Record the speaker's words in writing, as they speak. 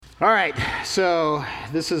All right, so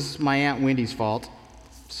this is my Aunt Wendy's fault.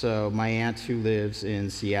 So my aunt who lives in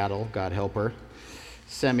Seattle, God help her,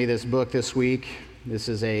 sent me this book this week. This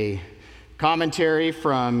is a commentary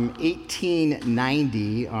from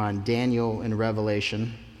 1890 on Daniel and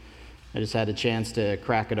Revelation. I just had a chance to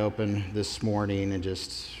crack it open this morning and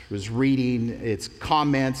just was reading its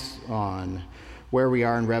comments on where we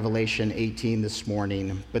are in Revelation 18 this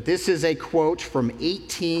morning. But this is a quote from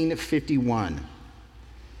 1851.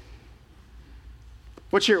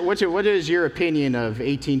 What is your opinion of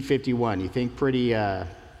 1851? You think pretty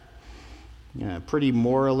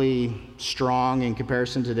morally strong in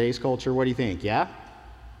comparison to today's culture? What do you think? Yeah?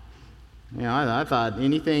 I thought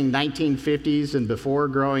anything 1950s and before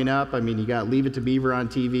growing up, you got Leave It to Beaver on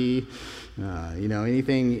TV,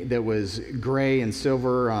 anything that was gray and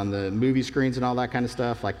silver on the movie screens and all that kind of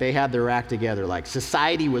stuff, like they had their act together. Like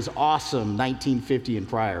society was awesome 1950 and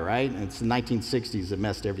prior, right? And it's the 1960s that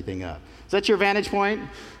messed everything up. Is that your vantage point?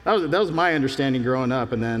 That was my understanding growing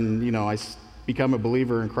up, and then, I become a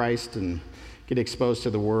believer in Christ and get exposed to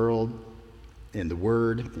the world and the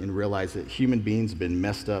Word and realize that human beings have been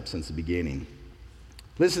messed up since the beginning.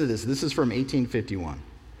 Listen to this. This is from 1851.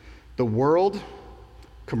 The world,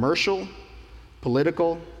 commercial,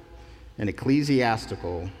 political, and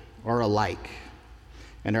ecclesiastical are alike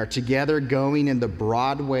and are together going in the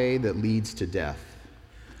broad way that leads to death.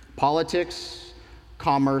 Politics,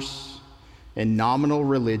 commerce, and nominal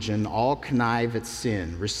religion all connive at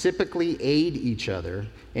sin, reciprocally aid each other,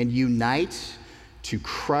 and unite to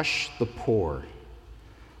crush the poor.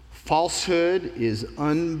 Falsehood is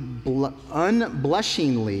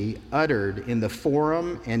unblushingly uttered in the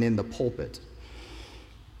forum and in the pulpit.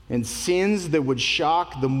 And sins that would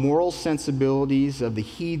shock the moral sensibilities of the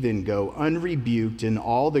heathen go unrebuked in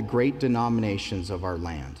all the great denominations of our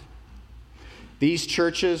land. These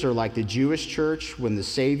churches are like the Jewish church when the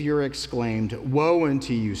Savior exclaimed, "Woe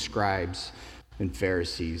unto you, scribes and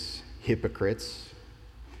Pharisees, hypocrites."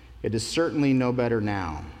 It is certainly no better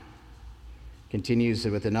now. Continues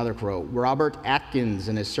with another quote. Robert Atkins,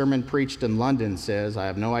 in his sermon preached in London, says, I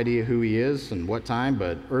have no idea who he is and what time,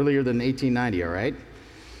 but earlier than 1890, all right?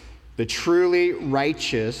 The truly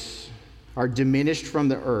righteous are diminished from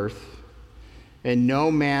the earth, and no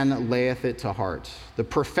man layeth it to heart. The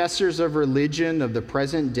professors of religion of the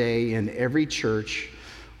present day in every church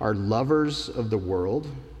are lovers of the world,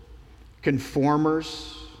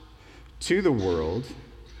 conformers to the world,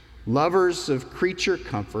 lovers of creature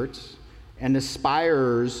comfort, and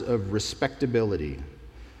aspirers of respectability.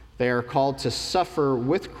 They are called to suffer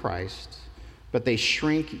with Christ, but they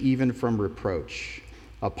shrink even from reproach.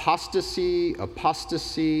 Apostasy,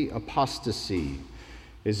 apostasy, apostasy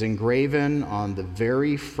is engraven on the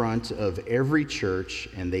very front of every church,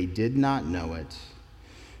 and they did not know it.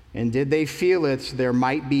 And did they feel it, there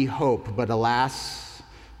might be hope, but alas,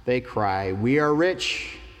 they cry, we are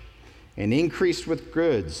rich and increased with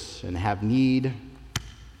goods and have need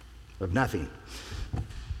of nothing.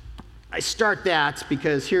 I start that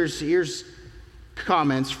because here's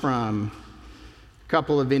comments from a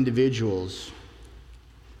couple of individuals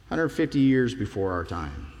 150 years before our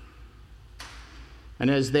time. And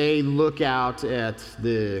as they look out at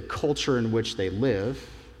the culture in which they live,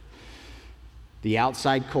 the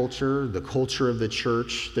outside culture, the culture of the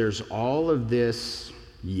church, there's all of this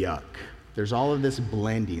yuck. There's all of this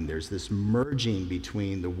blending. There's this merging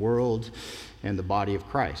between the world and the body of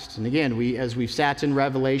Christ. And again, as we've sat in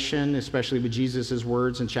Revelation, especially with Jesus'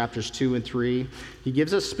 words in chapters 2 and 3, he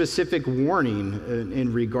gives us specific warning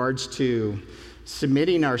in regards to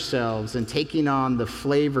submitting ourselves and taking on the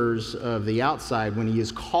flavors of the outside when he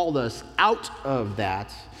has called us out of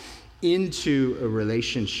that into a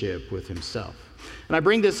relationship with himself. And I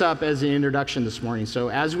bring this up as an introduction this morning. So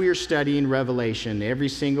as we are studying Revelation,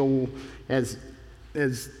 as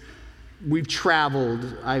we've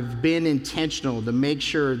traveled, I've been intentional to make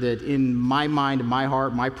sure that in my mind, my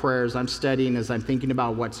heart, my prayers, I'm studying as I'm thinking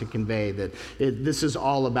about what to convey, that this is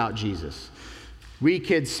all about Jesus. We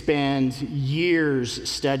could spend years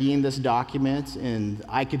studying this document, and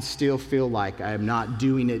I could still feel like I am not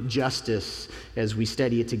doing it justice as we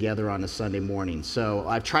study it together on a Sunday morning. So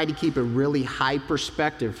I've tried to keep a really high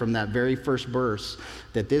perspective from that very first verse,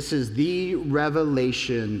 that this is the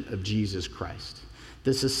revelation of Jesus Christ.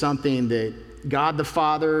 This is something that God the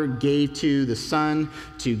Father gave to the Son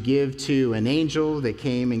to give to an angel that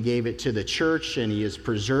came and gave it to the church, and he has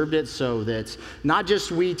preserved it so that not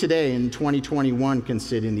just we today in 2021 can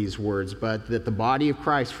sit in these words, but that the body of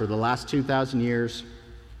Christ for the last 2,000 years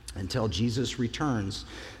until Jesus returns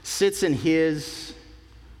sits in his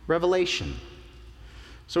revelation.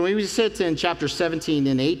 So when we sit in chapter 17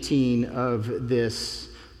 and 18 of this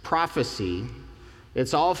prophecy,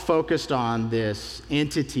 it's all focused on this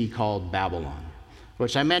entity called Babylon,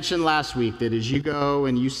 which I mentioned last week, that as you go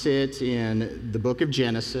and you sit in the book of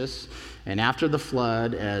Genesis, and after the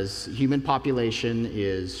flood, as human population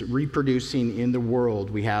is reproducing in the world,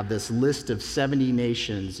 we have this list of 70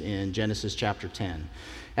 nations in Genesis chapter 10.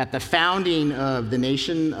 At the founding of the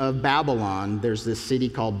nation of Babylon, there's this city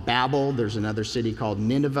called Babel. There's another city called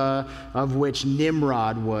Nineveh, of which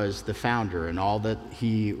Nimrod was the founder and all that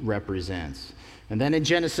he represents. And then in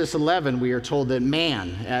Genesis 11, we are told that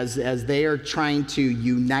man, as they are trying to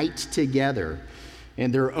unite together in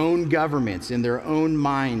their own governments, in their own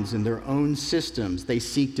minds, in their own systems, they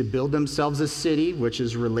seek to build themselves a city, which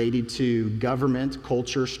is related to government,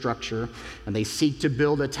 culture, structure, and they seek to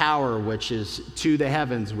build a tower, which is to the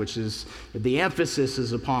heavens, which is, the emphasis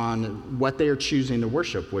is upon what they are choosing to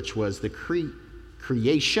worship, which was the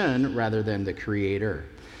creation rather than the creator.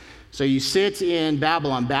 So you sit in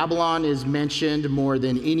Babylon. Babylon is mentioned more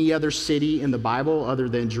than any other city in the Bible other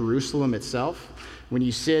than Jerusalem itself. When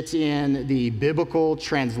you sit in the biblical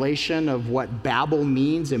translation of what Babel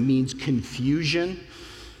means, it means confusion.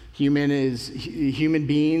 Human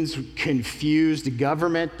beings confused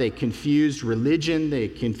government, they confused religion, they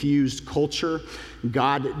confused culture.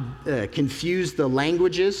 God confused the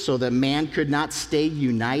languages so that man could not stay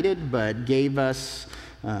united, but gave us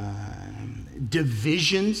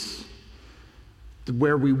divisions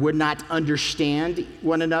where we would not understand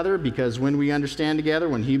one another, because when we understand together,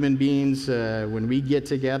 when human beings, when we get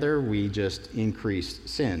together, we just increase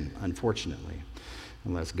sin, unfortunately,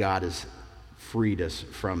 unless God has freed us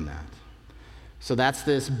from that. So that's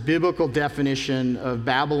this biblical definition of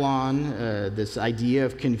Babylon, this idea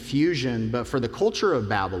of confusion. But for the culture of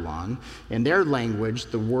Babylon, in their language,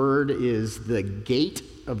 the word is the gate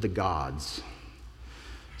of the gods.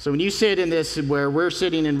 So when you sit in this, where we're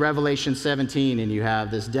sitting in Revelation 17, and you have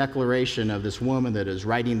this declaration of this woman that is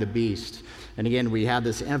riding the beast, and again, we have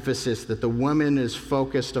this emphasis that the woman is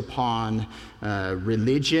focused upon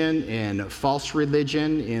religion and false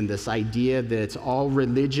religion, and this idea that all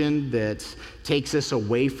religion that takes us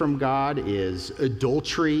away from God is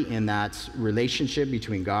adultery in that relationship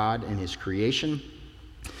between God and his creation.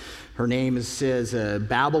 Her name says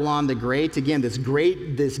Babylon the Great. Again, this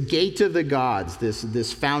gate of the gods,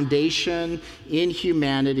 this foundation in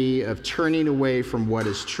humanity of turning away from what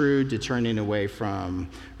is true to turning away from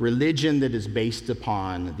religion that is based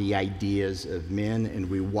upon the ideas of men. And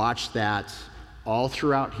we watch that all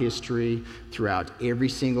throughout history, throughout every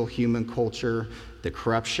single human culture. The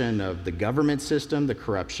corruption of the government system, the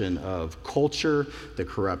corruption of culture, the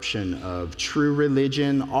corruption of true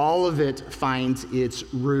religion, all of it finds its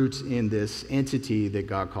root in this entity that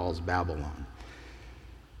God calls Babylon.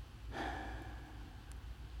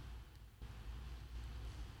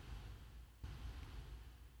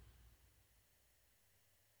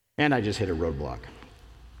 And I just hit a roadblock.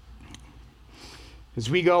 As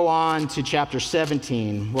we go on to chapter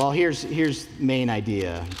 17, well, here's the main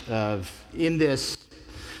idea of, in this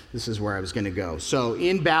is where I was going to go. So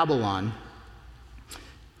in Babylon,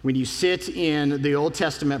 when you sit in the Old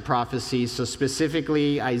Testament prophecies, so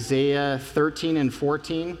specifically Isaiah 13 and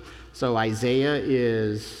 14, so Isaiah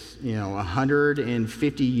is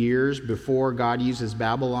 150 years before God uses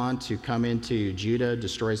Babylon to come into Judah,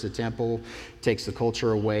 destroys the temple, takes the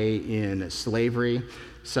culture away in slavery.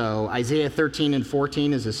 So Isaiah 13 and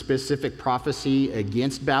 14 is a specific prophecy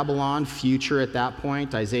against Babylon, future at that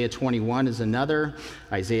point. Isaiah 21 is another.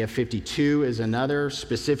 Isaiah 52 is another,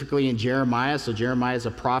 specifically in Jeremiah. So Jeremiah is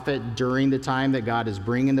a prophet during the time that God is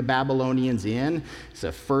bringing the Babylonians in. It's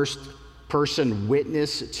a first-person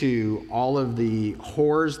witness to all of the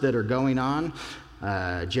horrors that are going on.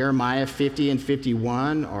 Jeremiah 50 and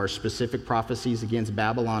 51 are specific prophecies against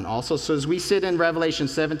Babylon also. So as we sit in Revelation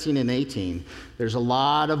 17 and 18, there's a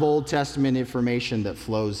lot of Old Testament information that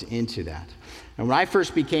flows into that. And when I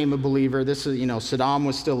first became a believer, Saddam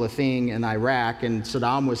was still a thing in Iraq, and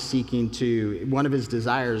Saddam was one of his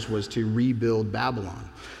desires was to rebuild Babylon.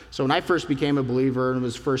 So when I first became a believer and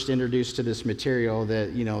was first introduced to this material,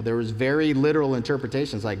 that there was very literal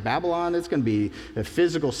interpretations, like Babylon, it's going to be a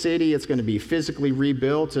physical city, it's going to be physically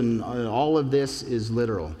rebuilt, and all of this is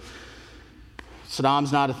literal.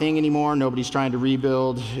 Saddam's not a thing anymore. Nobody's trying to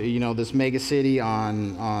rebuild, this mega city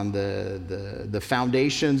on the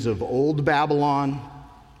foundations of old Babylon.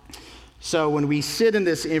 So when we sit in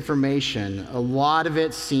this information, a lot of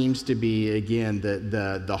it seems to be, again,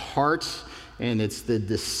 the heart. And it's the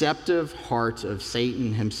deceptive heart of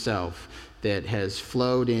Satan himself that has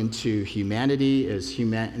flowed into humanity as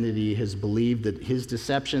humanity has believed that his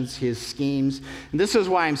deceptions, his schemes. And this is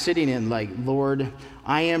why I'm sitting in like, Lord,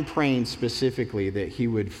 I am praying specifically that he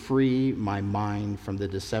would free my mind from the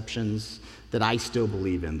deceptions that I still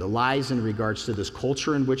believe in, the lies in regards to this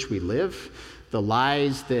culture in which we live, the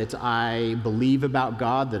lies that I believe about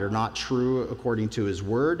God that are not true according to his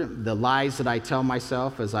word, the lies that I tell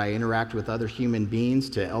myself as I interact with other human beings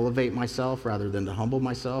to elevate myself rather than to humble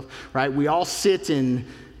myself, right? We all sit in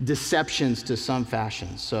deceptions to some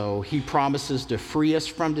fashion. So he promises to free us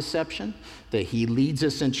from deception, that he leads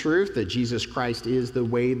us in truth, that Jesus Christ is the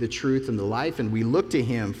way, the truth, and the life, and we look to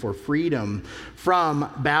him for freedom from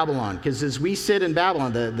Babylon. Because as we sit in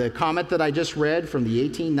Babylon, the comment that I just read from the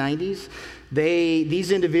 1890s,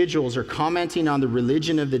 these individuals are commenting on the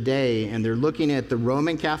religion of the day, and they're looking at the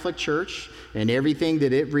Roman Catholic Church and everything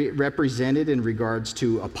that it represented in regards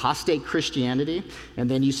to apostate Christianity.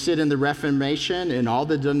 And then you sit in the Reformation and all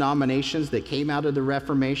the denominations that came out of the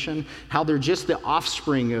Reformation, how they're just the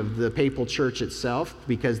offspring of the papal church itself,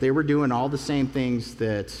 because they were doing all the same things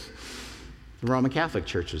that the Roman Catholic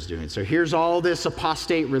Church was doing. So here's all this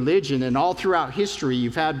apostate religion, and all throughout history,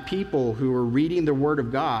 you've had people who are reading the Word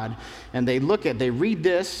of God, and they read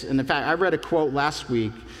this, and in fact, I read a quote last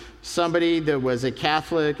week, somebody that was a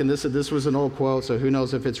Catholic, and this was an old quote, so who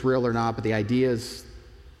knows if it's real or not, but the idea is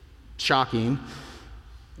shocking.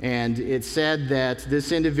 And it said that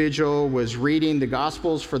this individual was reading the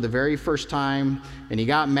Gospels for the very first time, and he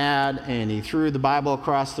got mad, and he threw the Bible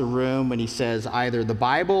across the room, and he says, either the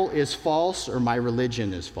Bible is false or my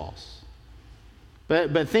religion is false.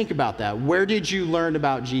 But think about that. Where did you learn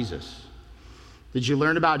about Jesus? Did you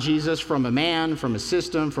learn about Jesus from a man, from a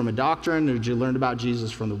system, from a doctrine, or did you learn about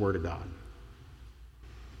Jesus from the Word of God?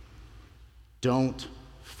 Don't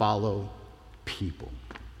follow people,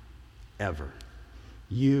 ever.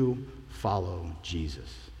 You follow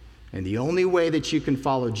Jesus. And the only way that you can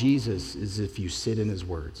follow Jesus is if you sit in his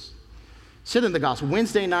words. Sit in the gospel.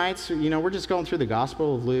 Wednesday nights, we're just going through the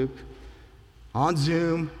Gospel of Luke on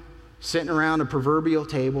Zoom, sitting around a proverbial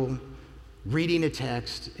table, reading a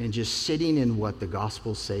text, and just sitting in what the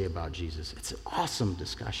Gospels say about Jesus. It's an awesome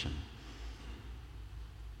discussion.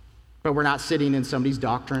 But we're not sitting in somebody's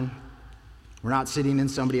doctrine. We're not sitting in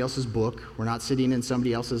somebody else's book. We're not sitting in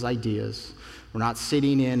somebody else's ideas. We're not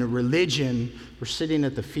sitting in a religion. We're sitting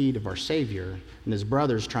at the feet of our Savior and his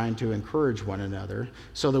brothers, trying to encourage one another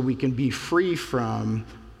so that we can be free from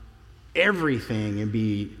everything and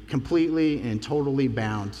be completely and totally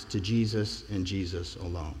bound to Jesus and Jesus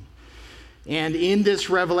alone. And in this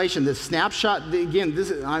revelation, this snapshot, again,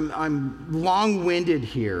 I'm long-winded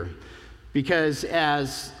here, because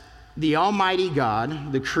as the Almighty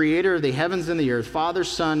God, the creator of the heavens and the earth, Father,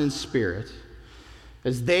 Son, and Spirit,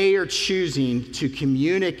 as they are choosing to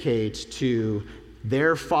communicate to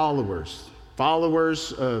their followers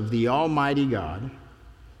of the Almighty God,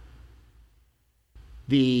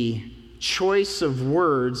 the choice of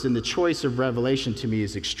words and the choice of revelation to me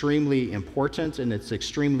is extremely important, and it's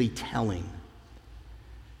extremely telling.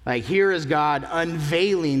 Like, here is God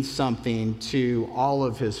unveiling something to all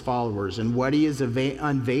of his followers, and what he is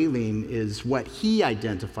unveiling is what he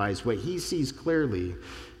identifies, what he sees clearly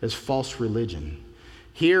as false religion.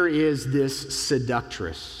 Here is this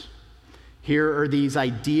seductress. Here are these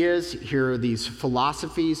ideas, here are these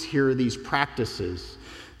philosophies, here are these practices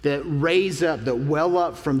that raise up, that well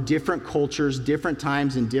up from different cultures, different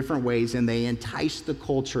times, in different ways, and they entice the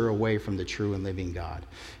culture away from the true and living God.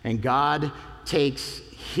 And God takes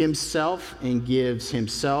himself and gives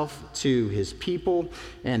himself to his people,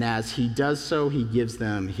 and as he does so, he gives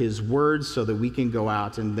them his words so that we can go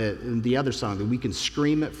out, and the other song, that we can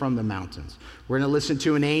scream it from the mountains. We're going to listen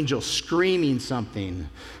to an angel screaming something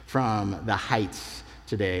from the heights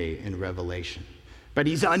today in Revelation. But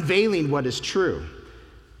he's unveiling what is true.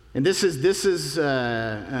 And this is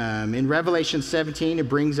in Revelation 17, it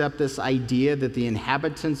brings up this idea that the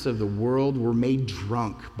inhabitants of the world were made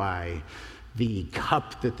drunk by the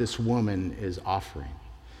cup that this woman is offering.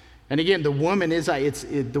 And again, the woman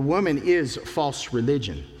is false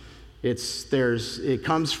religion. It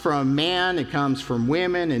comes from man, it comes from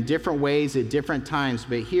women in different ways at different times,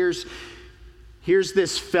 but here's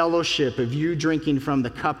this fellowship of you drinking from the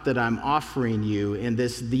cup that I'm offering you, and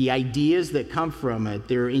the ideas that come from it,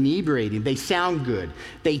 they're inebriating. They sound good.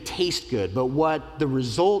 They taste good. But what the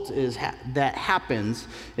result is that happens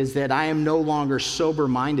is that I am no longer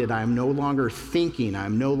sober-minded. I am no longer thinking.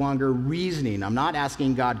 I'm no longer reasoning. I'm not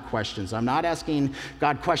asking God questions. I'm not asking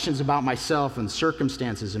God questions about myself and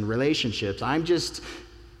circumstances and relationships. I'm just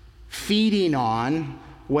feeding on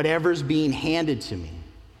whatever's being handed to me.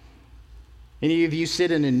 Any of you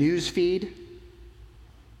sit in a news feed?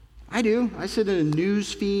 I do. I sit in a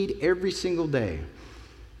news feed every single day.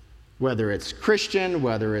 Whether it's Christian,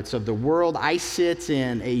 whether it's of the world, I sit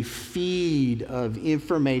in a feed of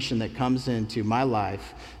information that comes into my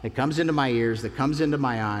life, that comes into my ears, that comes into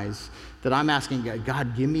my eyes, that I'm asking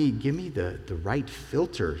God, give me the right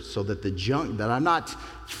filter so that the junk, that I'm not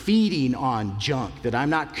feeding on junk, that I'm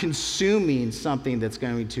not consuming something that's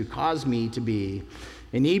going to cause me to be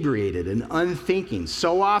inebriated and unthinking.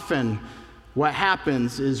 So often what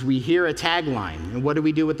happens is we hear a tagline, and what do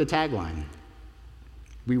we do with the tagline?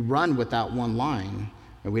 We run with that one line,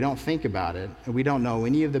 and we don't think about it, and we don't know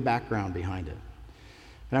any of the background behind it.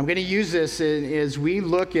 And I'm going to use this as we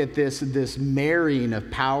look at this marrying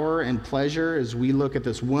of power and pleasure, as we look at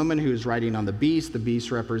this woman who's riding on the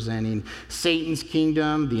beast representing Satan's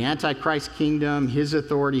kingdom, the Antichrist kingdom, his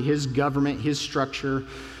authority, his government, his structure.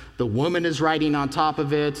 The woman is riding on top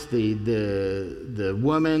of it. The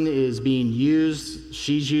woman is being used.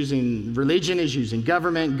 Religion is using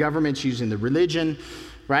government. Government's using the religion,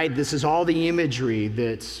 right? This is all the imagery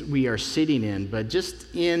that we are sitting in. But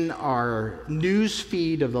just in our news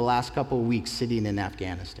feed of the last couple of weeks sitting in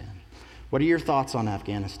Afghanistan, what are your thoughts on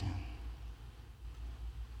Afghanistan?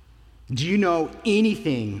 Do you know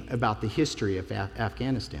anything about the history of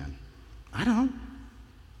Afghanistan? I don't.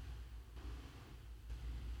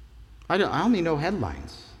 I only know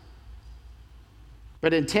headlines.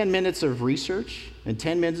 But in 10 minutes of research, in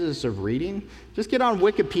 10 minutes of reading, just get on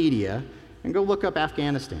Wikipedia and go look up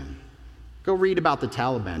Afghanistan. Go read about the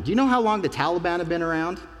Taliban. Do you know how long the Taliban have been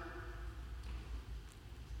around?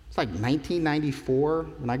 It's like 1994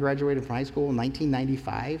 when I graduated from high school,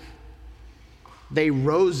 1995. They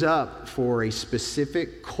rose up for a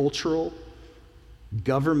specific cultural,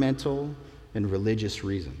 governmental, and religious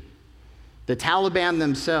reason. The Taliban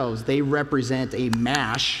themselves, they represent a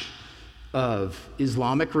mash of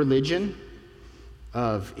Islamic religion,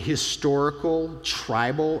 of historical,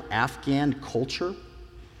 tribal Afghan culture,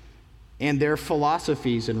 and their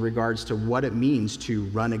philosophies in regards to what it means to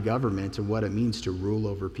run a government and what it means to rule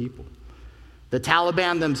over people. The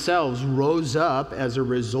Taliban themselves rose up as a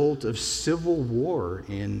result of civil war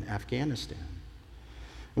in Afghanistan.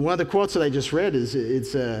 And one of the quotes that I just read is,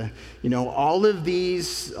 all of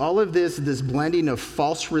this blending of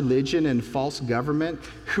false religion and false government,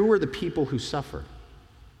 who are the people who suffer?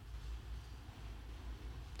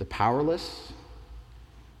 The powerless,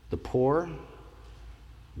 the poor,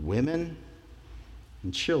 women,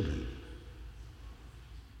 and children.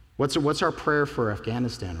 What's our prayer for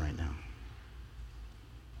Afghanistan right now?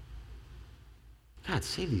 God,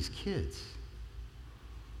 save these kids.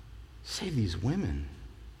 Save these women.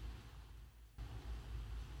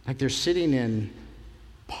 Like they're sitting in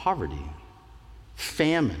poverty,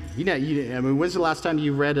 famine. When's the last time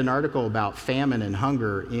you read an article about famine and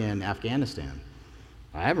hunger in Afghanistan?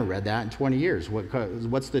 I haven't read that in 20 years.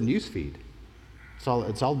 What's the news feed? It's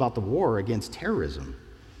all about the war against terrorism.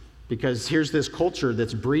 Because here's this culture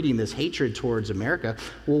that's breeding this hatred towards America.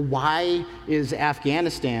 Well, why is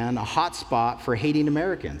Afghanistan a hot spot for hating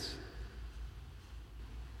Americans?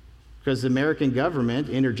 Because the American government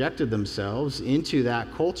interjected themselves into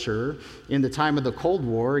that culture in the time of the Cold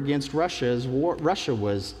War against Russia, as Russia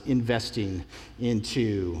was investing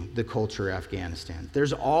into the culture of Afghanistan.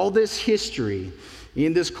 There's all this history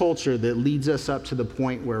in this culture that leads us up to the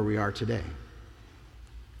point where we are today.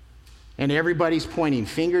 And everybody's pointing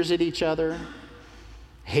fingers at each other,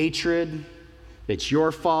 hatred, it's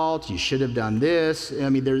your fault, you should have done this.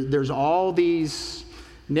 There's all these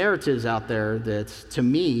narratives out there that, to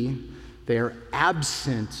me, they are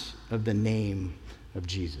absent of the name of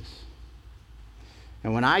Jesus.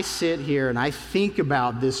 And when I sit here and I think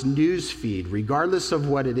about this news feed, regardless of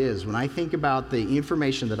what it is, when I think about the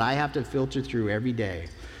information that I have to filter through every day,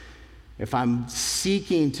 if I'm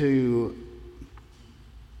seeking to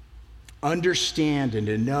understand and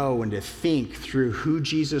to know and to think through who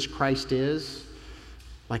Jesus Christ is,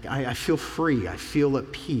 I feel free, I feel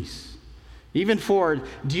at peace. Even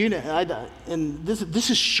and this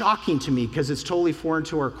is shocking to me because it's totally foreign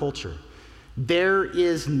to our culture. There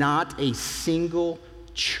is not a single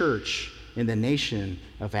church in the nation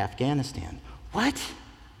of Afghanistan. What?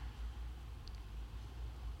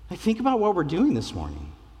 Think about what we're doing this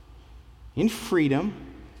morning. In freedom,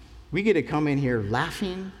 we get to come in here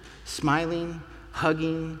laughing, smiling,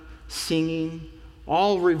 hugging, singing,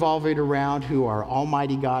 all revolving around who our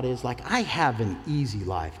Almighty God is. I have an easy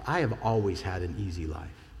life. I have always had an easy life.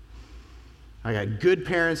 I got good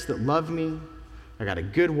parents that love me. I got a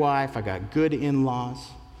good wife. I got good in-laws.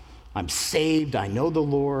 I'm saved. I know the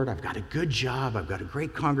Lord. I've got a good job. I've got a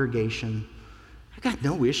great congregation. I got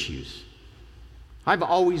no issues. I've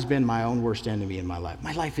always been my own worst enemy in my life.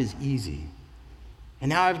 My life is easy. And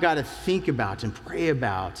now I've got to think about and pray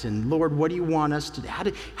about, and Lord, what do you want us to do?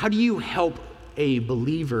 How do you help a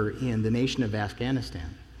believer in the nation of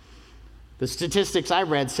Afghanistan? The statistics I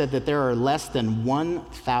read said that there are less than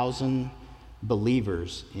 1,000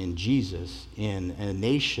 believers in Jesus in a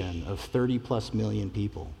nation of 30 plus million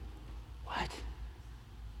people. What?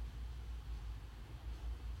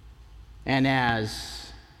 And as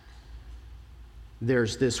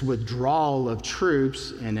there's this withdrawal of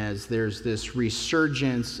troops, and as there's this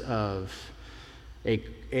resurgence of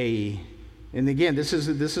and again, this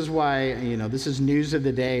is why, this is news of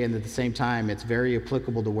the day, and at the same time, it's very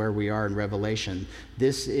applicable to where we are in Revelation.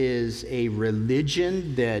 This is a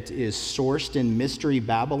religion that is sourced in Mystery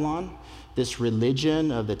Babylon. This religion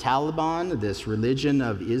of the Taliban, this religion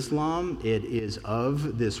of Islam, it is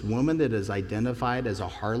of this woman that is identified as a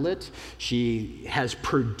harlot. She has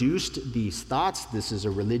produced these thoughts. This is a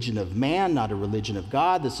religion of man, not a religion of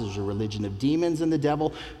God. This is a religion of demons and the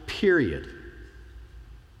devil, period.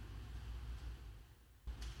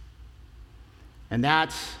 And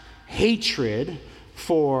that hatred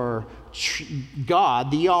for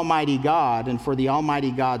God, the Almighty God, and for the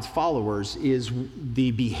Almighty God's followers is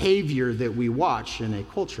the behavior that we watch in a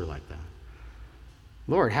culture like that.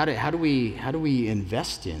 Lord, how do we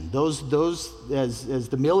invest in those as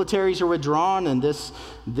the militaries are withdrawn and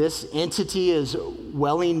this entity is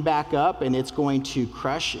welling back up, and it's going to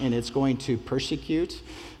crush and it's going to persecute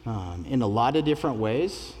in a lot of different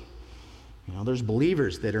ways. There's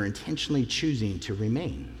believers that are intentionally choosing to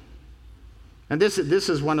remain. And this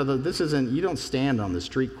isn't, you don't stand on the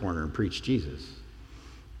street corner and preach Jesus.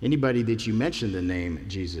 Anybody that you mention the name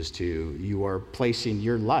Jesus to, you are placing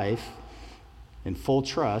your life in full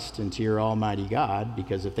trust into your Almighty God,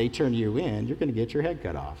 because if they turn you in, you're going to get your head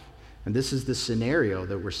cut off. And this is the scenario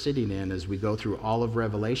that we're sitting in as we go through all of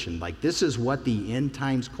Revelation. Like, this is what the end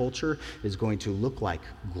times culture is going to look like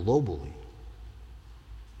globally.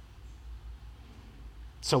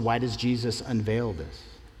 So why does Jesus unveil this?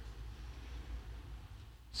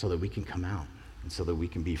 So that we can come out, and so that we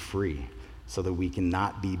can be free, so that we can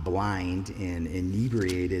not be blind and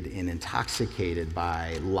inebriated and intoxicated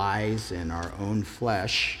by lies in our own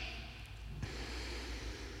flesh.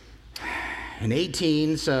 In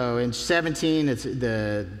 18, so in 17, it's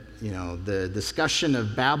the discussion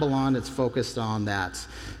of Babylon. It's focused on that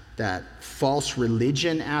false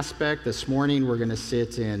religion aspect. This morning, we're going to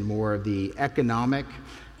sit in more of the economic,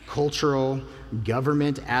 cultural,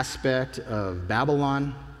 government aspect of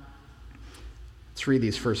Babylon. Let's read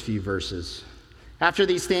these first few verses. After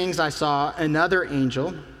these things, I saw another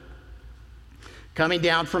angel coming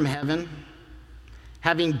down from heaven,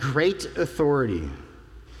 having great authority,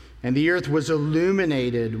 and the earth was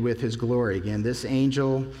illuminated with his glory. Again, this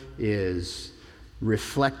angel is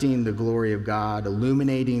reflecting the glory of God,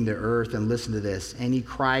 illuminating the earth. And listen to this. And he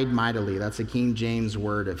cried mightily. That's a King James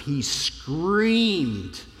word of he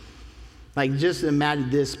screamed. Like, just imagine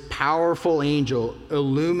this powerful angel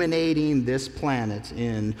illuminating this planet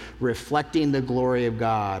and reflecting the glory of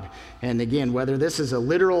God. And again, whether this is a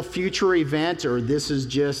literal future event or this is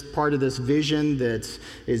just part of this vision that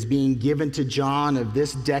is being given to John of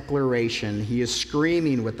this declaration, he is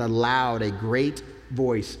screaming with a great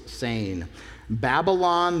voice, saying,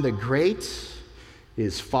 Babylon the Great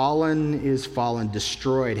is fallen,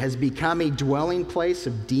 destroyed, has become a dwelling place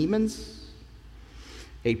of demons,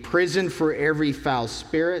 a prison for every foul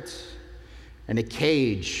spirit, and a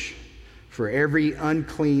cage for every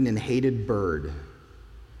unclean and hated bird.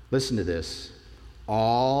 Listen to this.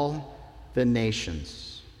 All the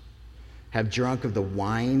nations have drunk of the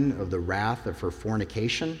wine of the wrath of her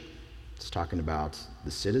fornication. It's talking about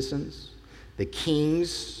the citizens. The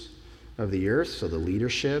kings of the earth, so the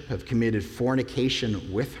leadership, have committed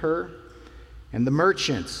fornication with her. And the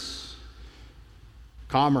merchants,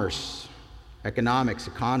 commerce, economics,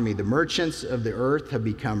 economy, the merchants of the earth have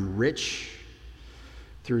become rich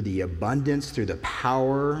through the abundance, through the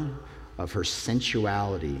power of her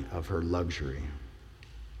sensuality, of her luxury.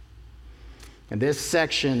 And this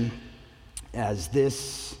section, as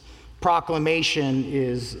this proclamation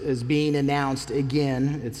is being announced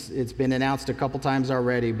again, it's been announced a couple times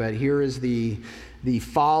already, but here is the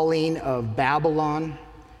falling of Babylon.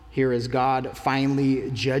 Here is God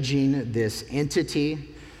finally judging this entity.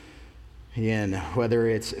 Again, whether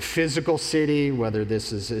it's physical city, whether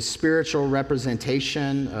this is a spiritual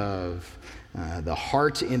representation of the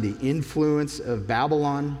heart and the influence of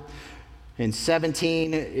Babylon. In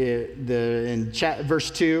 17, verse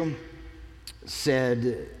 2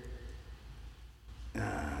 said,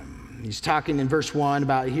 He's talking in verse 1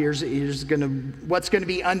 about what's going to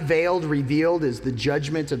be unveiled, revealed is the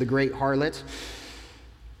judgment of the great harlot.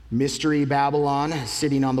 Mystery Babylon,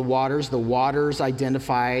 sitting on the waters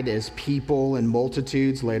identified as people and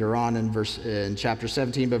multitudes later on in chapter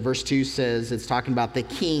 17, but verse 2 says it's talking about the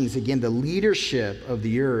kings. Again, the leadership of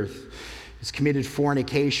the earth has committed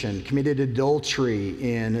fornication, committed adultery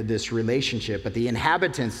in this relationship, but the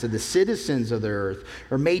inhabitants, the citizens of the earth,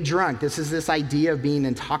 are made drunk. This is this idea of being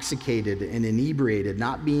intoxicated and inebriated,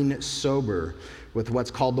 not being sober, with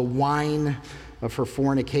what's called the wine of her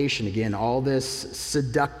fornication. Again, all this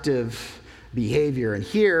seductive behavior. And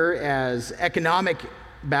here, as economic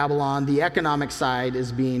Babylon, the economic side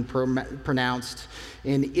is being pronounced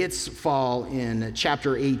in its fall in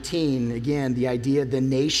chapter 18. Again, the idea of the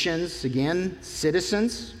nations, again,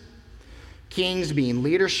 citizens, kings being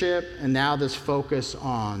leadership, and now this focus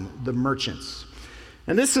on the merchants.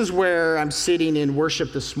 And this is where I'm sitting in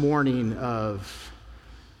worship this morning of,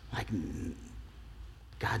 like,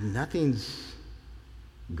 God, nothing's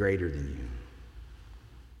greater than you.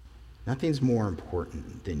 Nothing's more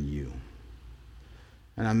important than you.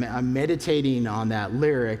 And I'm meditating on that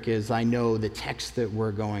lyric as I know the text that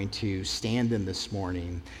we're going to stand in this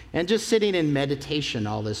morning, and just sitting in meditation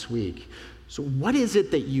all this week. So what is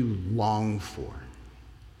it that you long for?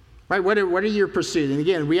 Right? What are your pursuits? And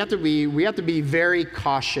again, we have to be very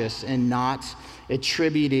cautious and not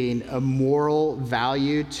attributing a moral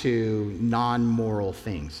value to non-moral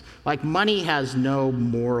things. Like money has no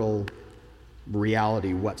moral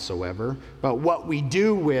reality whatsoever, but what we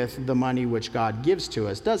do with the money which God gives to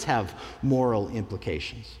us does have moral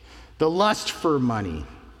implications. The lust for money,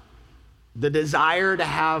 the desire to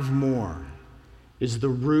have more, is the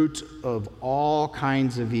root of all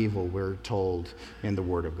kinds of evil, we're told in the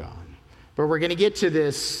Word of God. But we're going to get to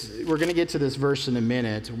this verse in a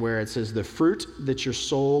minute where it says, the fruit that your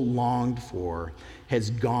soul longed for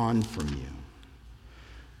has gone from you.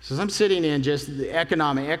 So as I'm sitting in just the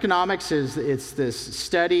economics it's this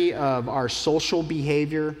study of our social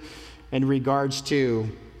behavior in regards to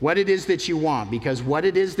what it is that you want, because what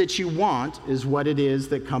it is that you want is what it is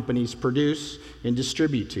that companies produce and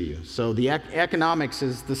distribute to you. So the economics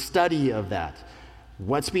is the study of that.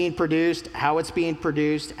 What's being produced, how it's being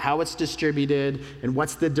produced, how it's distributed, and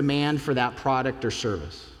what's the demand for that product or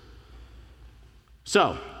service.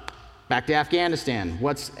 So, back to Afghanistan.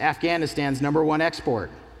 What's Afghanistan's number one export?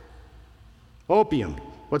 Opium.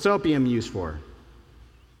 What's opium used for?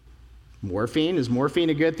 Morphine. Is morphine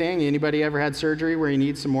a good thing? Anybody ever had surgery where you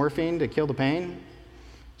need some morphine to kill the pain?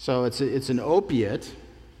 So it's an opiate,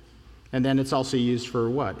 and then it's also used for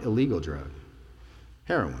what? Illegal drug.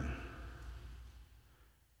 Heroin.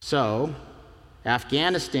 So,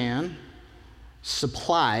 Afghanistan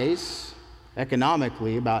supplies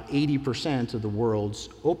economically about 80% of the world's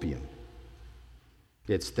opium.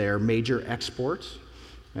 It's their major export,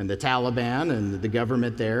 and the Taliban and the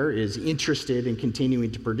government there is interested in continuing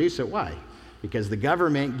to produce it. Why? Because the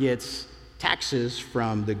government gets taxes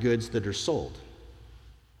from the goods that are sold.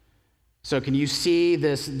 So can you see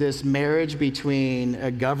this marriage between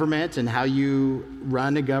a government and how you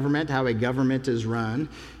run a government, how a government is run,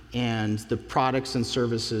 and the products and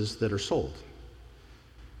services that are sold?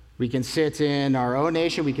 We can sit in our own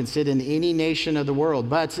nation, we can sit in any nation of the world,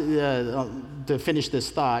 but to finish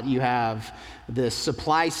this thought, you have the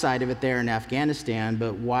supply side of it there in Afghanistan,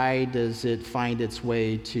 but why does it find its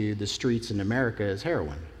way to the streets in America as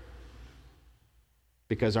heroin?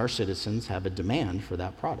 Because our citizens have a demand for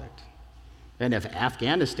that product. And if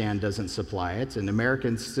Afghanistan doesn't supply it, and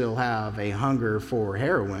Americans still have a hunger for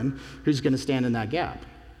heroin, who's going to stand in that gap?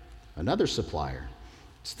 Another supplier.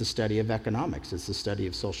 It's the study of economics. It's the study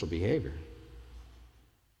of social behavior.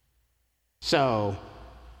 So,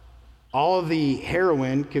 all of the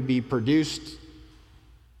heroin could be produced.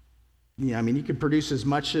 You could produce as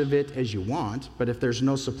much of it as you want, but if there's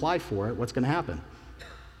no supply for it, what's going to happen?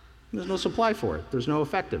 There's no supply for it. There's no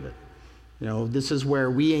effect of it. This is where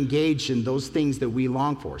we engage in those things that we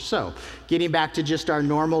long for. So, getting back to just our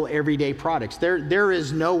normal everyday products, there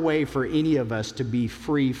is no way for any of us to be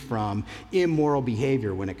free from immoral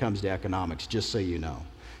behavior when it comes to economics, just so you know.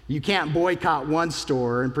 You can't boycott one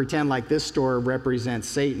store and pretend like this store represents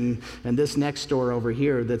Satan and this next store over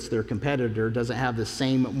here that's their competitor doesn't have the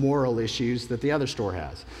same moral issues that the other store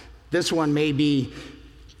has. This one may be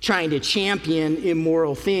trying to champion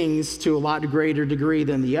immoral things to a lot greater degree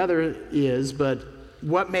than the other is, but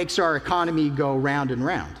what makes our economy go round and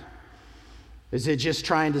round? Is it just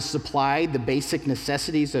trying to supply the basic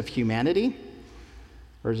necessities of humanity?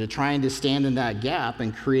 Or is it trying to stand in that gap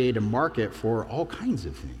and create a market for all kinds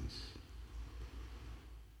of things?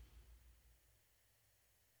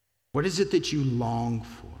 What is it that you long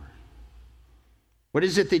for? What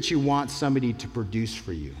is it that you want somebody to produce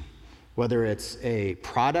for you? Whether it's a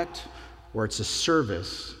product or it's a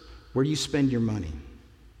service, where do you spend your money?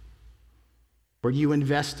 Where do you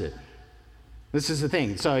invest it? This is the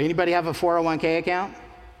thing. So anybody have a 401k account?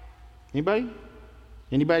 Anybody?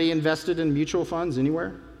 Anybody invested in mutual funds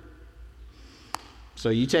anywhere? So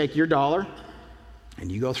you take your dollar and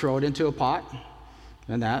you go throw it into a pot,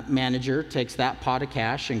 and that manager takes that pot of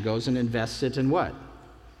cash and goes and invests it in what?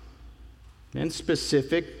 In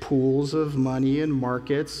specific pools of money and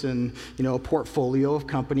markets and, a portfolio of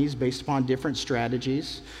companies based upon different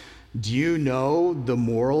strategies. Do you know the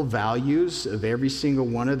moral values of every single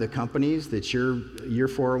one of the companies that your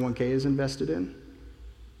 401k is invested in?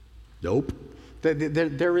 Nope.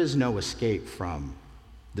 There is no escape from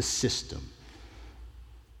the system.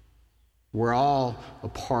 We're all a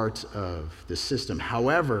part of the system.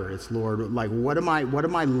 However, it's, Lord, like, what am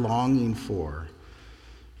I longing for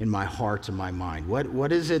in my heart and my mind?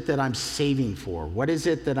 What is it that I'm saving for? What is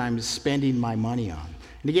it that I'm spending my money on?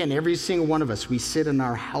 And again, every single one of us, we sit in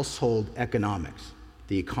our household economics,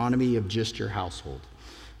 the economy of just your household,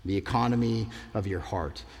 the economy of your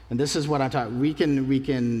heart. And this is what I'm talking. We can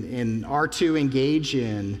in R2 engage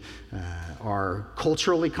in our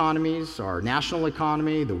cultural economies, our national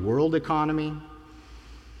economy, the world economy.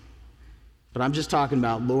 But I'm just talking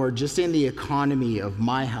about, Lord, just in the economy of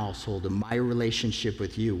my household and my relationship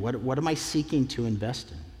with you, what am I seeking to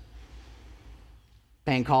invest in?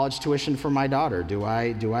 Paying college tuition for my daughter. Do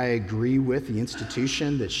I agree with the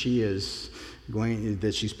institution that she's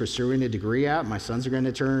pursuing a degree at? My sons are going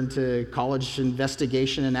to turn to college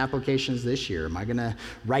investigation and applications this year. Am I going to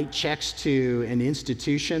write checks to an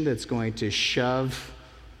institution that's going to shove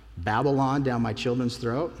Babylon down my children's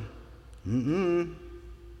throat? Lord,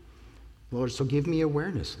 so give me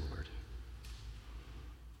awareness, Lord.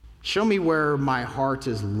 Show me where my heart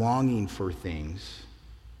is longing for things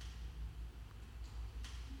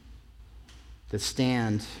that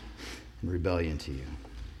stand in rebellion to you.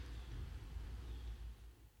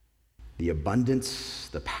 The abundance,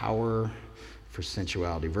 the power for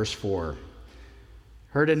sensuality. Verse 4,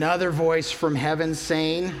 heard another voice from heaven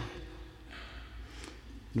saying,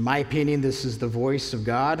 in my opinion, this is the voice of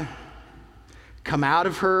God, come out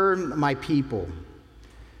of her, my people,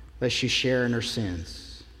 lest you share in her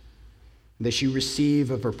sins, lest you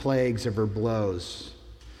receive of her plagues, of her blows.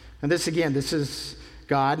 And this is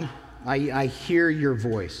God. I hear your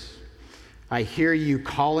voice. I hear you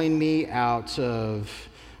calling me out of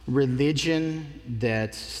religion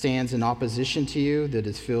that stands in opposition to you, that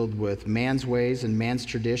is filled with man's ways and man's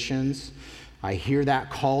traditions. I hear that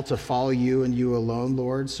call to follow you and you alone,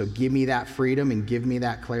 Lord, so give me that freedom and give me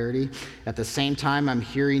that clarity. At the same time, I'm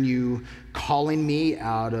hearing you calling me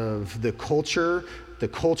out of the culture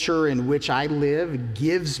in which I live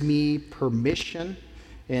gives me permission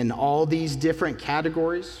in all these different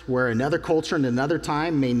categories where another culture and another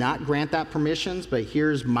time may not grant that permissions, but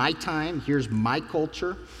here's my time, here's my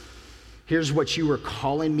culture, here's what you were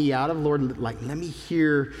calling me out of, Lord. Like, let me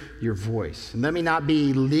hear your voice. And let me not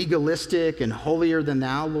be legalistic and holier than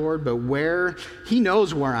thou, Lord, but where he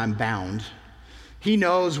knows where I'm bound. He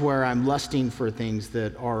knows where I'm lusting for things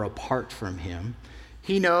that are apart from him.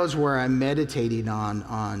 He knows where I'm meditating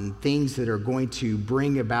on things that are going to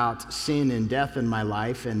bring about sin and death in my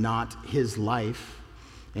life and not his life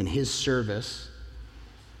and his service.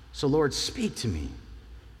 So, Lord, speak to me.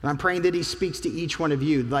 And I'm praying that he speaks to each one of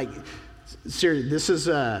you. Like, seriously, this is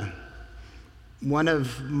one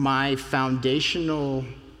of my foundational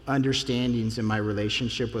understandings in my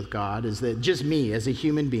relationship with God is that just me as a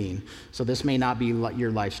human being, so this may not be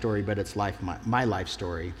your life story, but it's my life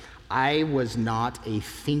story. I was not a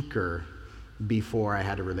thinker before I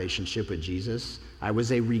had a relationship with Jesus. I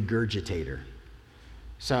was a regurgitator.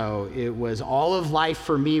 So it was all of life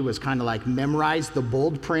for me was kind of like memorize the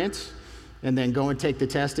bold print and then go and take the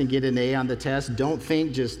test and get an A on the test. Don't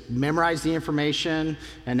think, just memorize the information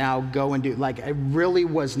and now go and do. Like, I really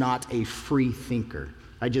was not a free thinker.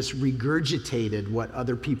 I just regurgitated what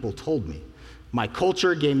other people told me. My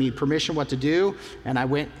culture gave me permission what to do, and I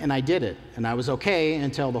went and I did it. And I was okay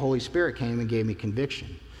until the Holy Spirit came and gave me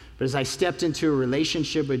conviction. But as I stepped into a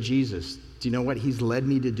relationship with Jesus, do you know what he's led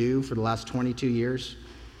me to do for the last 22 years?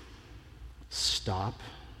 Stop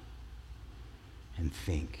and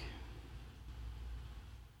think.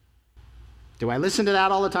 Do I listen to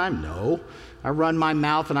that all the time? No. I run my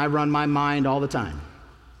mouth and I run my mind all the time.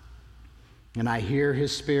 And I hear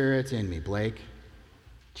his spirit in me. Blake,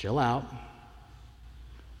 chill out.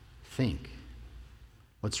 Think.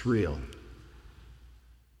 What's real?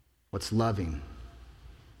 What's loving?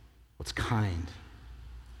 What's kind?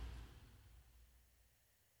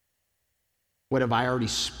 What have I already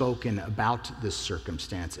spoken about this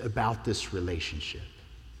circumstance, about this relationship?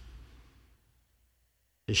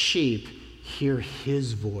 The sheep hear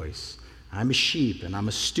his voice. I'm a sheep and I'm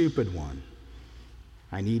a stupid one.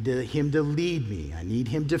 I need him to lead me. I need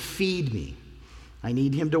him to feed me. I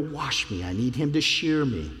need him to wash me. I need him to shear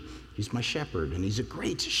me. He's my shepherd, and he's a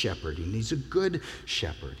great shepherd, and he's a good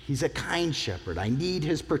shepherd. He's a kind shepherd. I need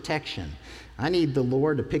his protection. I need the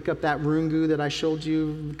Lord to pick up that rungu that I showed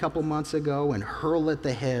you a couple months ago and hurl at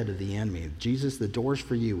the head of the enemy. Jesus, the door's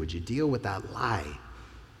for you. Would you deal with that lie?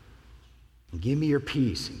 And give me your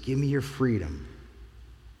peace and give me your freedom.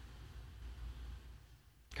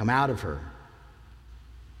 Come out of her.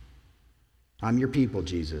 I'm your people,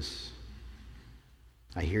 Jesus.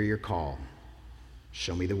 I hear your call.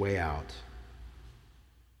 Show me the way out.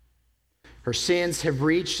 Her sins have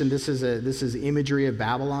reached, and this is imagery of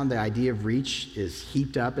Babylon. The idea of reach is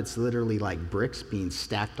heaped up. It's literally like bricks being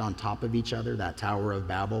stacked on top of each other, that Tower of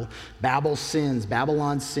Babel. Babylon's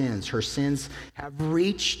sins, her sins have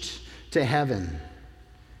reached to heaven.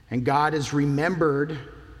 And God has remembered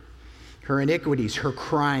her iniquities, her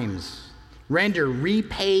crimes.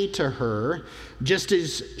 Repay to her just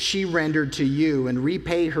as she rendered to you, and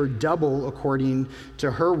repay her double according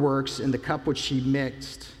to her works in the cup which she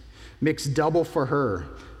mixed. Mix double for her.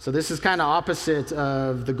 So this is kind of opposite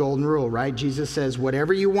of the golden rule, right? Jesus says,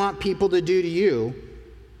 whatever you want people to do to you,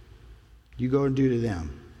 you go and do to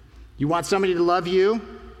them. You want somebody to love you,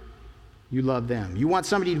 you love them. You want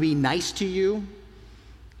somebody to be nice to you,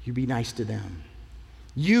 you be nice to them.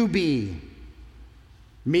 You be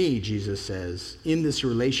me, Jesus says, in this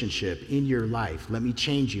relationship, in your life. Let me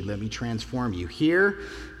change you. Let me transform you. Here,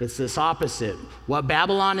 it's this opposite. What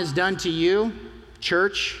Babylon has done to you,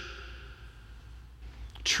 church,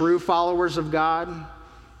 true followers of God,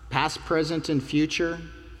 past, present, and future,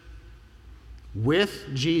 with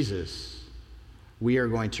Jesus, we are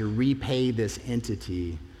going to repay this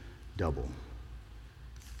entity double.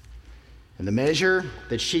 In the measure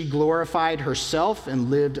that she glorified herself and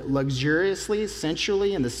lived luxuriously,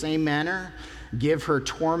 sensually, in the same manner, give her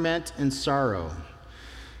torment and sorrow.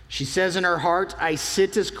 She says in her heart, I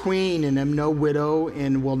sit as queen and am no widow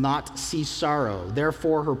and will not see sorrow.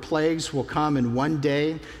 Therefore her plagues will come in one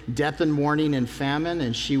day, death and mourning and famine,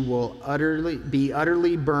 and she will be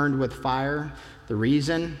utterly burned with fire. The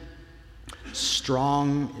reason?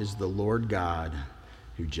 Strong is the Lord God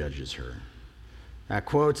who judges her. That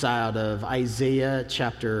quote's out of Isaiah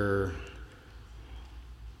chapter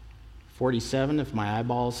 47, if my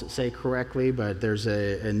eyeballs say correctly, but there's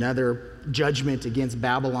another judgment against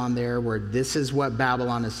Babylon there where this is what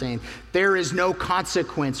Babylon is saying. There is no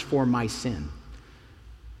consequence for my sin.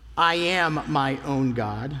 I am my own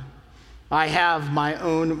God. I have my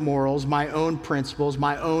own morals, my own principles,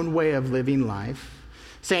 my own way of living life.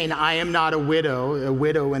 Saying I am not a widow. A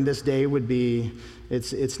widow in this day would be,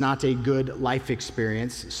 it's not a good life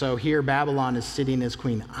experience. So here Babylon is sitting as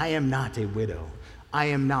queen. I am not a widow. I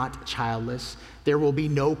am not childless. There will be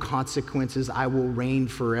no consequences. I will reign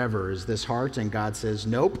forever is this heart. And God says,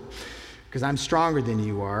 nope, because I'm stronger than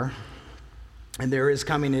you are. And there is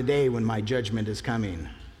coming a day when my judgment is coming.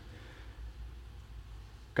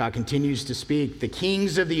 God continues to speak. The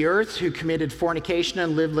kings of the earth who committed fornication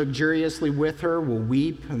and lived luxuriously with her will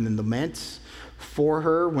weep and lament for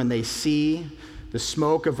her when they see the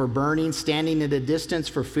smoke of her burning, standing at a distance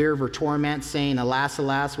for fear of her torment, saying, alas,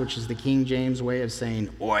 alas, which is the King James way of saying,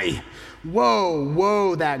 oi, woe,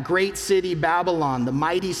 woe, that great city Babylon, the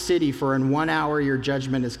mighty city, for in 1 hour your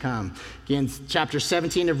judgment has come. Again, chapter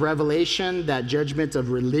 17 of Revelation, that judgment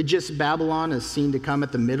of religious Babylon is seen to come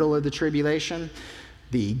at the middle of the tribulation.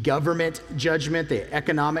 The government judgment, the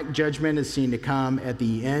economic judgment is seen to come at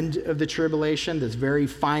the end of the tribulation. This very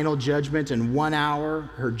final judgment in 1 hour,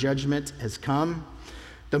 her judgment has come.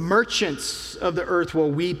 The merchants of the earth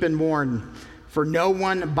will weep and mourn, for no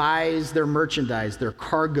one buys their merchandise, their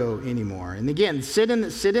cargo anymore. And again, sit in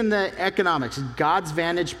the economics, God's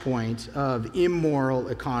vantage point of immoral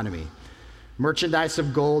economy. Merchandise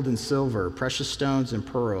of gold and silver, precious stones and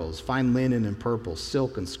pearls, fine linen and purple,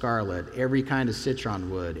 silk and scarlet, every kind of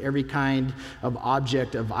citron wood, every kind of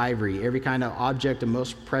object of ivory, every kind of object of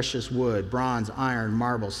most precious wood, bronze, iron,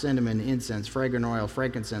 marble, cinnamon, incense, fragrant oil,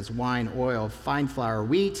 frankincense, wine, oil, fine flour,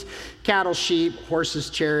 wheat, cattle, sheep,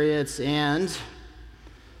 horses, chariots, and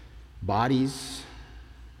bodies,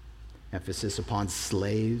 emphasis upon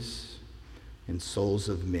slaves and souls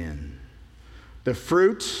of men. The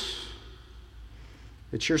fruit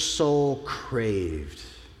that your soul craved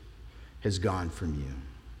has gone from you.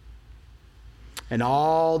 And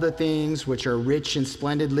all the things which are rich and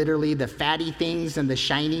splendid, literally the fatty things and the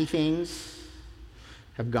shiny things,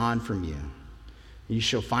 have gone from you. You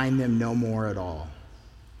shall find them no more at all.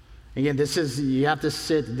 Again, this is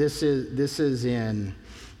in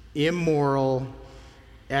immoral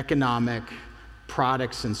economic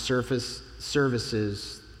products and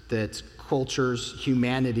services that cultures,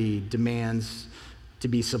 humanity demands to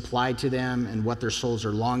be supplied to them, and what their souls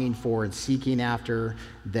are longing for and seeking after,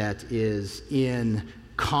 that is in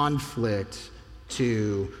conflict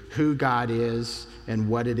to who God is and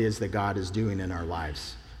what it is that God is doing in our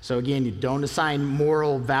lives. So again, you don't assign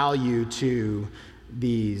moral value to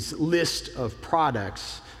these list of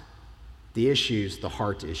products. The issues, the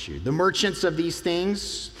heart issue. The merchants of these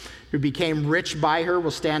things who became rich by her will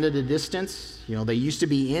stand at a distance. They used to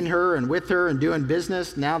be in her and with her and doing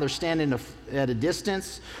business. Now they're standing at a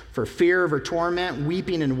distance for fear of her torment,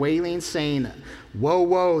 weeping and wailing, saying, "Woe,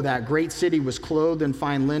 woe, that great city was clothed in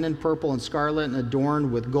fine linen, purple and scarlet, and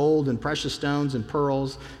adorned with gold and precious stones and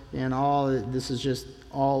pearls." And all this is just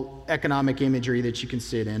all economic imagery that you can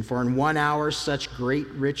sit in. For in 1 hour, such great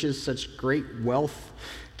riches, such great wealth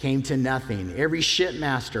came to nothing. Every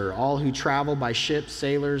shipmaster, all who travel by ship,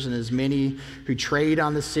 sailors, and as many who trade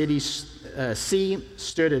on the sea,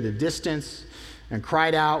 stood at a distance and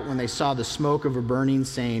cried out when they saw the smoke of a burning,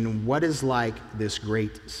 saying, "What is like this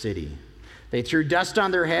great city?" They threw dust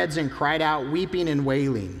on their heads and cried out, weeping and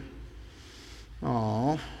wailing.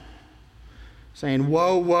 Saying,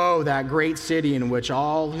 "Woe, woe, that great city in which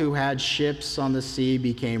all who had ships on the sea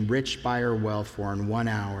became rich by her wealth, for in 1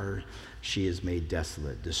 hour she is made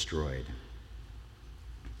desolate, destroyed."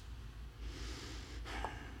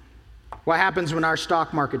 What happens when our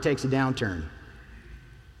stock market takes a downturn?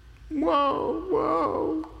 Whoa,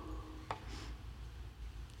 whoa.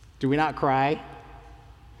 Do we not cry?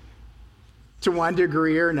 To one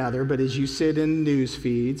degree or another, but as you sit in news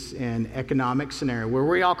feeds and economic scenario, were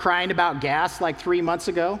we all crying about gas like 3 months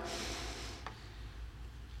ago?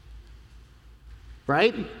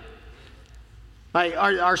 Right? Like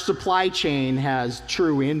our supply chain has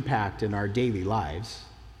true impact in our daily lives.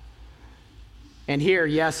 And here,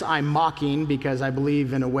 yes, I'm mocking because I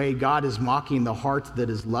believe in a way God is mocking the heart that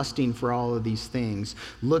is lusting for all of these things,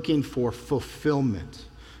 looking for fulfillment,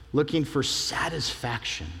 looking for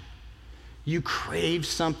satisfaction. You crave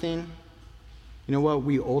something. You know what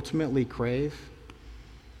we ultimately crave?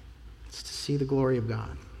 It's to see the glory of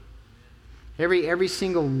God. Every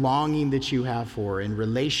single longing that you have for in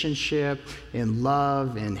relationship, in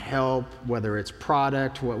love, in help, whether it's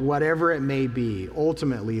product, whatever it may be,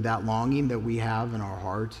 ultimately that longing that we have in our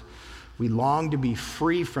heart, we long to be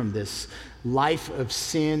free from this life of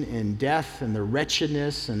sin and death and the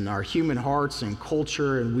wretchedness in our human hearts and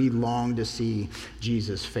culture, and we long to see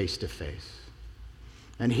Jesus face to face.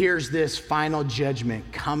 And here's this final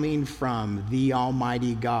judgment coming from the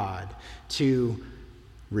Almighty God to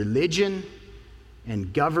religion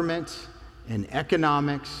and government and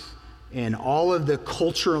economics and all of the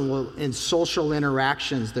cultural and social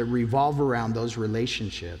interactions that revolve around those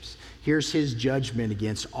relationships. Here's his judgment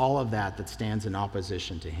against all of that stands in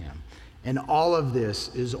opposition to him. And all of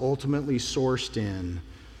this is ultimately sourced in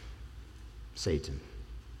Satan.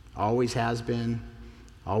 Always has been,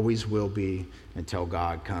 always will be, until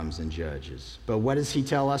God comes and judges. But what does he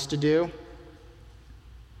tell us to do?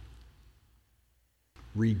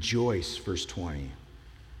 Rejoice, verse 20.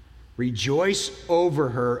 Rejoice over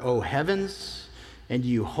her, O heavens, and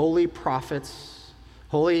you holy prophets,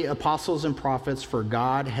 holy apostles and prophets, for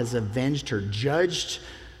God has avenged her, judged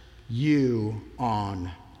you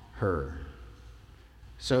on her.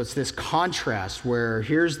 So it's this contrast where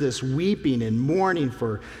here's this weeping and mourning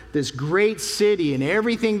for this great city and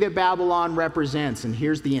everything that Babylon represents. And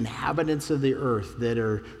here's the inhabitants of the earth that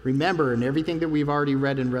are, remember, in everything that we've already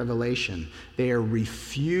read in Revelation, they are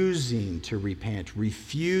refusing to repent,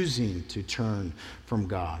 refusing to turn from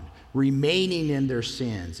God, remaining in their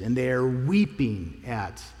sins, and they are weeping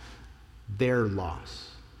at their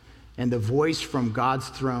loss. And the voice from God's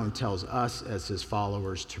throne tells us as his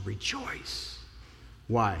followers to rejoice.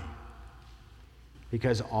 Why?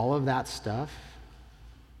 Because all of that stuff,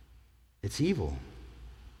 it's evil.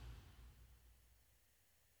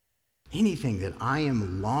 Anything that I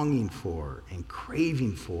am longing for and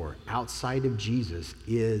craving for outside of Jesus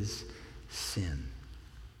is sin.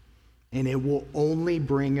 And it will only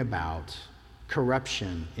bring about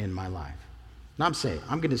corruption in my life. And I'm saying,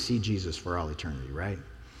 I'm going to see Jesus for all eternity, right?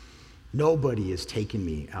 Nobody is taking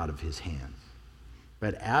me out of his hands.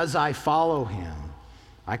 But as I follow him,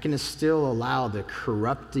 I can still allow the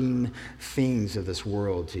corrupting things of this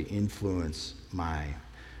world to influence my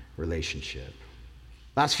relationship.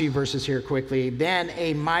 Last few verses here quickly. Then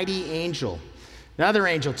a mighty angel, another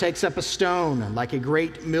angel, takes up a stone like a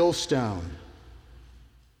great millstone.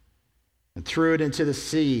 and threw it into the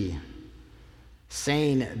sea,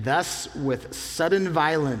 saying, "Thus with sudden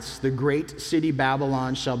violence the great city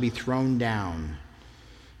Babylon shall be thrown down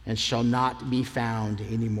and shall not be found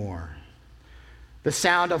anymore. The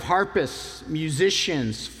sound of harpists,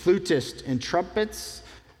 musicians, flutists, and trumpets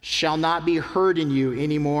shall not be heard in you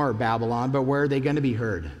anymore, Babylon." But where are they going to be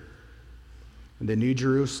heard? In the New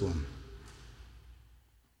Jerusalem.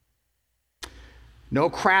 "No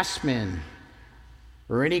craftsman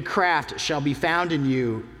or any craft shall be found in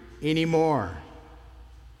you anymore."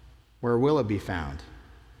 Where will it be found?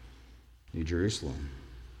 New Jerusalem.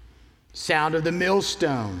 Sound of the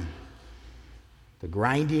millstone, the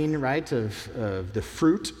grinding, right, of the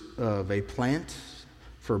fruit of a plant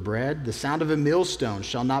for bread. The sound of a millstone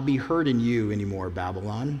shall not be heard in you anymore,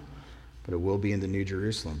 Babylon, but it will be in the New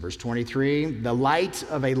Jerusalem. Verse 23, "The light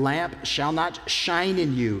of a lamp shall not shine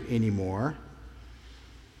in you anymore."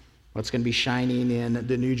 What's going to be shining in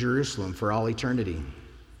the New Jerusalem for all eternity?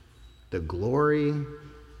 The glory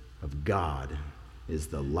of God is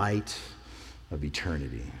the light of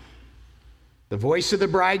eternity. "The voice of the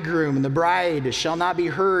bridegroom and the bride shall not be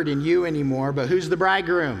heard in you anymore." But who's the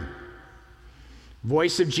bridegroom?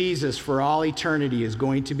 Voice of Jesus for all eternity is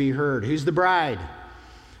going to be heard. Who's the bride?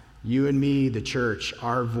 You and me, the church.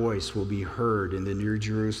 Our voice will be heard in the New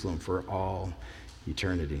Jerusalem for all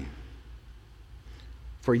eternity.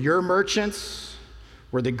 For your merchants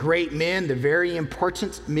were the great men, the very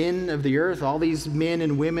important men of the earth, all these men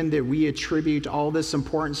and women that we attribute all this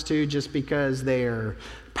importance to just because they are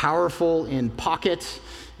powerful in pocket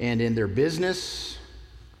and in their business.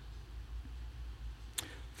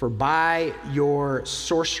 "For by your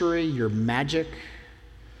sorcery, your magic,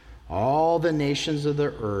 all the nations of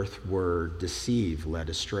the earth were deceived, led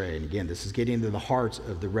astray." And again, this is getting to the heart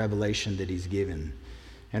of the revelation that he's given.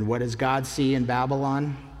 And what does God see in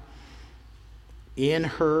Babylon? "In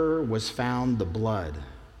her was found the blood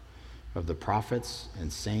of the prophets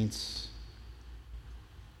and saints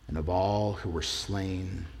and of all who were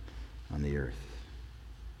slain on the earth."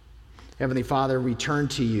 Heavenly Father, we turn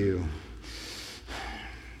to you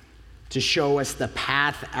to show us the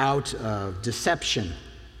path out of deception.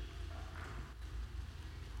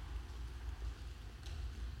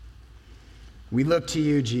 We look to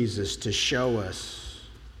you, Jesus, to show us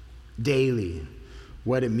daily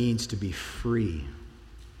what it means to be free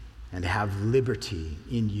and have liberty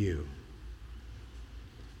in you.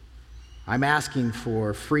 I'm asking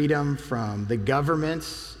for freedom from the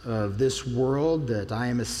governments of this world that I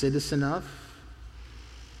am a citizen of.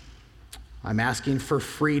 I'm asking for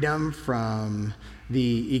freedom from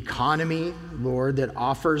the economy, Lord, that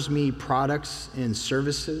offers me products and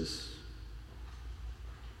services,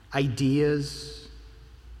 ideas,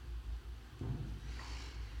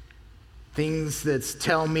 things that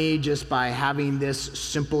tell me just by having this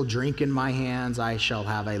simple drink in my hands, I shall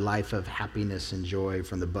have a life of happiness and joy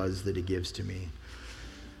from the buzz that it gives to me.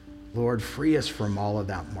 Lord, free us from all of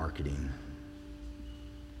that marketing.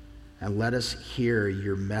 And let us hear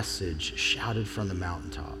your message shouted from the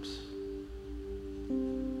mountaintops.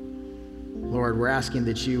 Lord, we're asking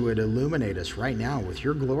that you would illuminate us right now with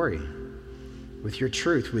your glory, with your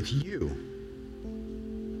truth, with you.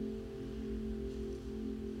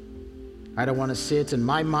 I don't want to sit in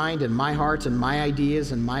my mind and my heart and my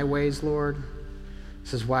ideas and my ways, Lord.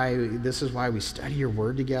 This is why we study your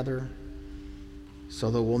word together, so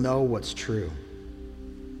that we'll know what's true.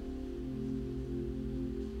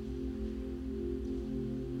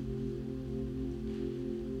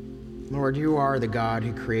 Lord, you are the God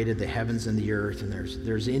who created the heavens and the earth, and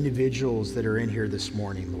there's individuals that are in here this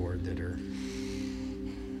morning, Lord, that are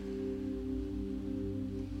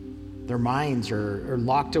their minds are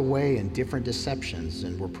locked away in different deceptions,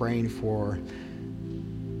 and we're praying for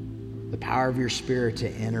the power of your Spirit to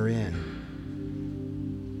enter in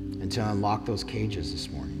and to unlock those cages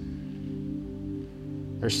this morning.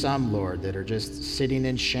 There's some, Lord, that are just sitting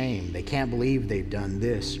in shame. They can't believe they've done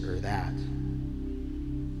this or that.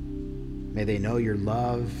 May they know your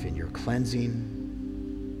love and your cleansing.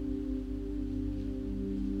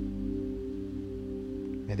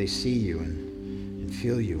 May they see you and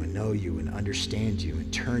feel you and know you and understand you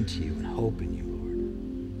and turn to you and hope in you, Lord.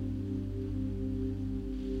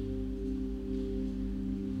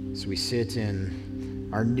 As we sit in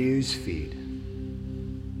our news feed,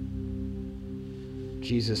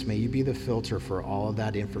 Jesus, may you be the filter for all of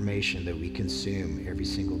that information that we consume every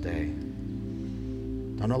single day.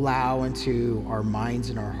 Don't allow into our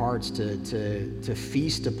minds and our hearts to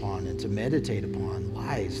feast upon and to meditate upon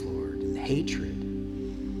lies, Lord, and hatred.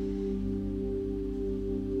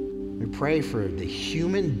 We pray for the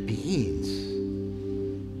human beings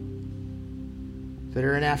that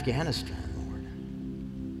are in Afghanistan, Lord.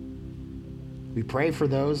 We pray for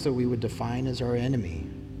those that we would define as our enemy.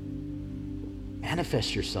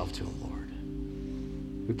 Manifest yourself to them,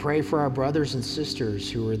 Lord. We pray for our brothers and sisters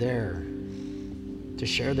who are there to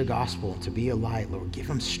share the gospel, to be a light, Lord. Give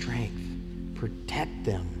them strength. Protect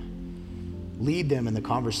them. Lead them in the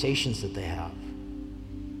conversations that they have.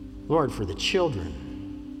 Lord, for the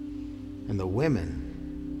children and the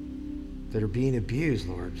women that are being abused,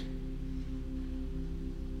 Lord,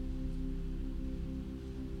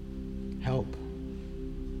 help.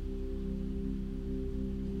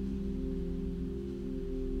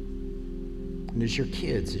 And as your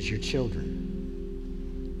kids, as your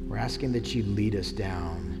children, we're asking that you lead us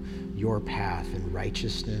down your path in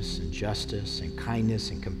righteousness and justice and kindness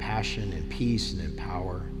and compassion and peace and in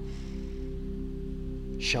power.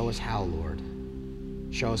 Show us how, Lord.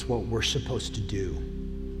 Show us what we're supposed to do.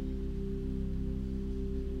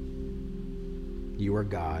 You are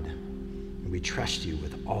God, and we trust you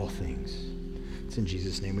with all things. It's in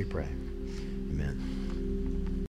Jesus' name we pray.